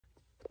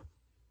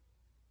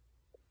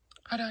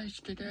Hi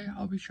guys, today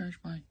I'll be sharing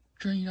my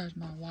journey as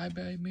my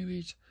library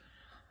movies.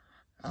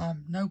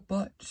 No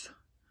buts.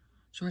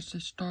 So let's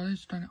get started.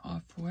 Starting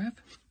off with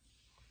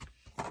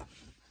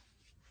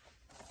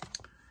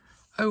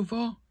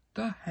Over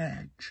the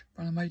Hedge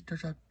from the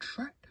makers of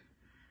Shrek.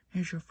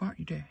 Here's your front.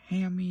 You did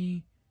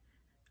Hammy,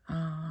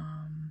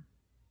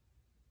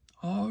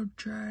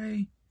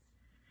 RJ,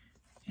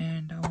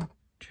 and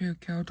two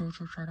characters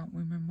which I don't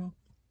remember.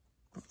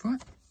 But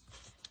front,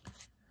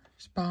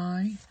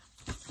 Spy,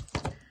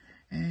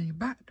 and your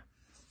back.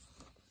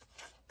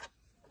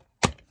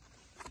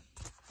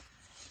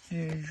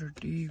 Here's your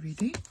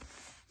DVD.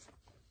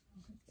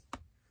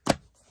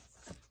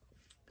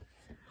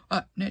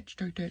 Up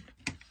next, we did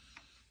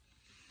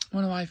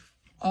one of my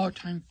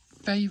all-time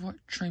favorite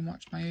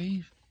DreamWorks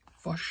movies,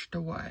 Washed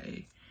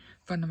Away,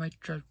 from the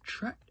makers of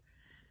Shrek.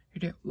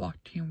 You did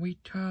Rocky and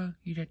Rita.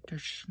 You did the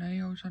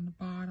snails on the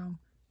bottom.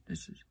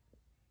 This is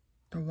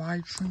the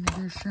widescreen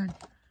edition.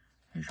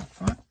 Here's your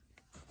front,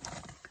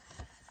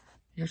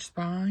 your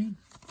spine,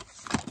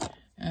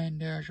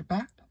 and there's your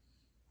back.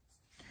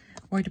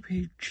 Rated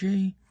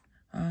PG,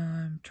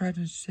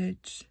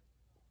 2006.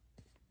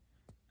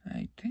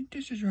 I think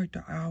this is right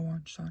the hour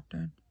and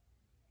something.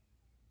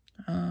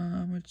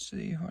 Let's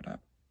see, hold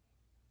up.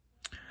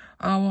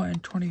 Hour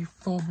and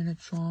 24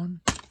 minutes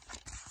long.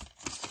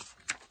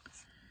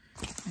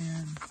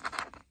 And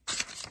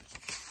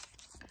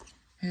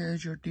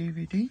here's your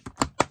DVD.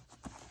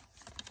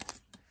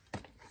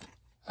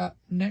 Up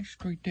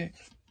next we did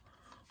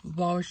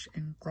Wallace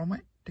and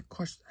Gromit, The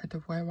Quest of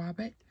the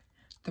Were-Rabbit,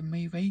 the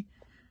movie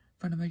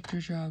from the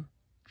makers of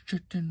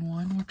Chicken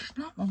One, which is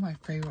not one of my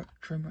favorite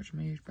DreamWorks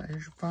movies, but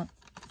here's your front,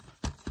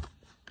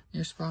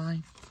 your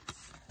spine,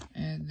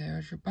 and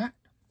there's your back.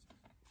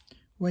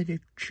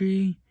 Rated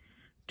G,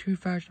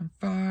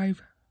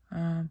 2005,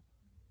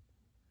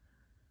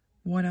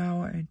 1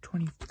 hour and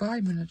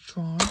 25 minutes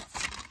long.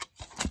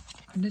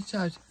 And this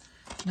has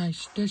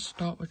nice disc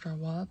start, which I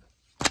love.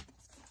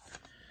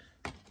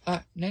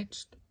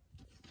 Next,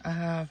 I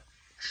have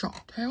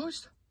Shark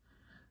Tales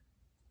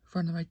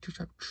from the makers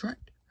of Shrek.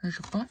 There's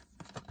your front,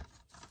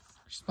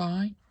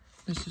 spine.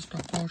 This is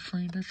the full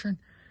screen edition,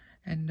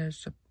 and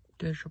there's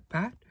your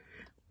back.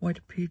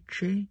 Rated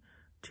PG,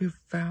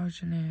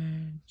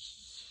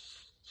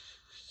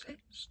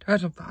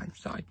 2005.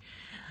 Sorry.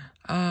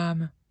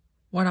 1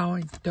 hour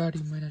and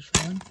 30 minutes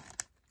long.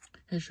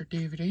 Here's your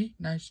DVD.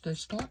 Nice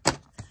desktop.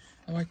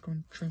 I like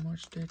when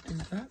DreamWorks did do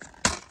that.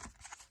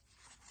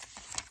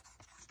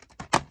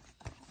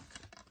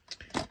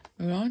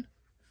 Move on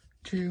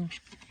to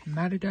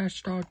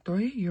Madagascar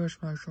 3, Yours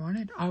Most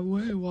Wanted. I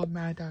really love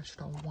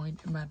Madagascar 1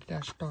 and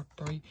Madagascar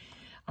 3.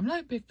 I'm not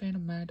a big fan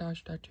of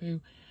Madagascar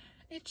 2.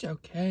 It's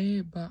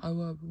okay, but I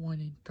love 1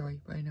 and 3.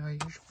 But anyway,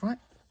 here's your front.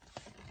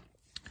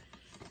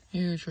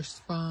 Here's your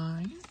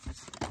spine.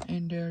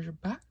 And there's your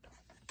back.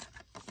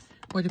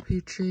 Rated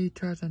PG,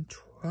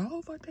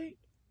 2012, I think.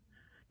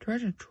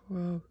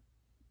 2012.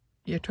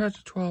 Yeah,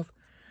 2012.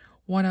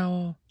 1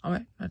 hour.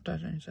 That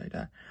doesn't say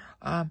that.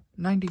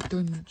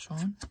 93 minutes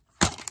on.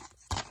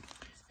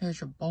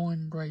 Here's your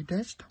Bowling Gray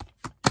disc.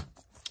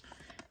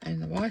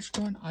 And the last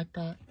one I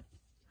thought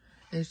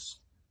is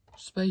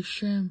Space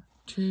Jam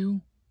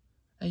 2,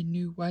 A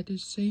New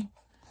Odyssey.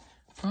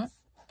 Front,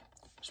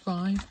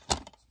 spine,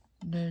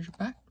 there's your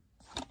back.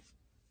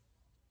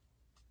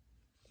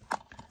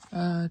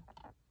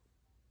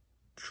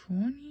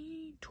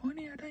 20,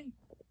 I think.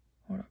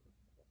 Hold up.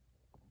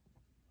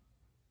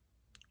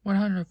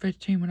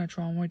 115 minutes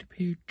on with the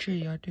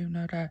PG. I do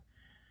know that.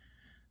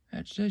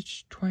 It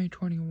says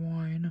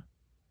 2021.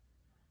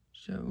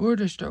 So we'll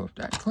just go with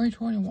that.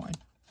 2021.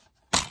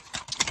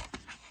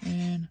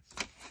 And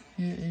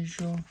here is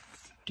your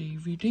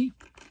DVD.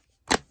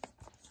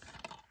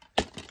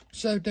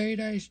 So there it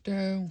is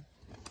though.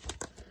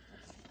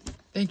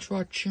 Thanks for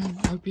watching.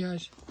 Hope you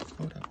guys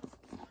hold up.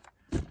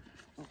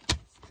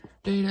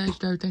 There it is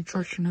though. Thanks for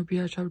watching. Hope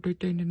you guys have a good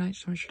day tonight.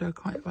 So much to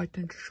comment, like,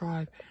 and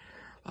subscribe.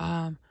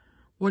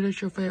 What is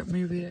your favorite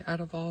movie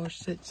out of all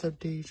 6 of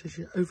these? Is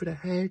it Over the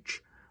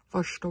Hedge,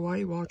 Washed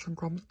Away, Wallace and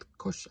Gromit, The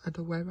Quest of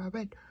the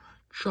Were-Rabbit,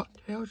 Shark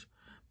Tales,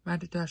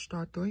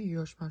 Madagascar 3,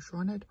 Yours Most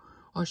Wanted,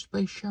 or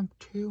Space Jam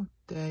 2,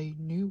 The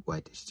New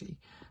Odyssey?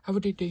 Have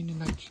a good day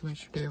tonight. See you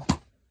guys do.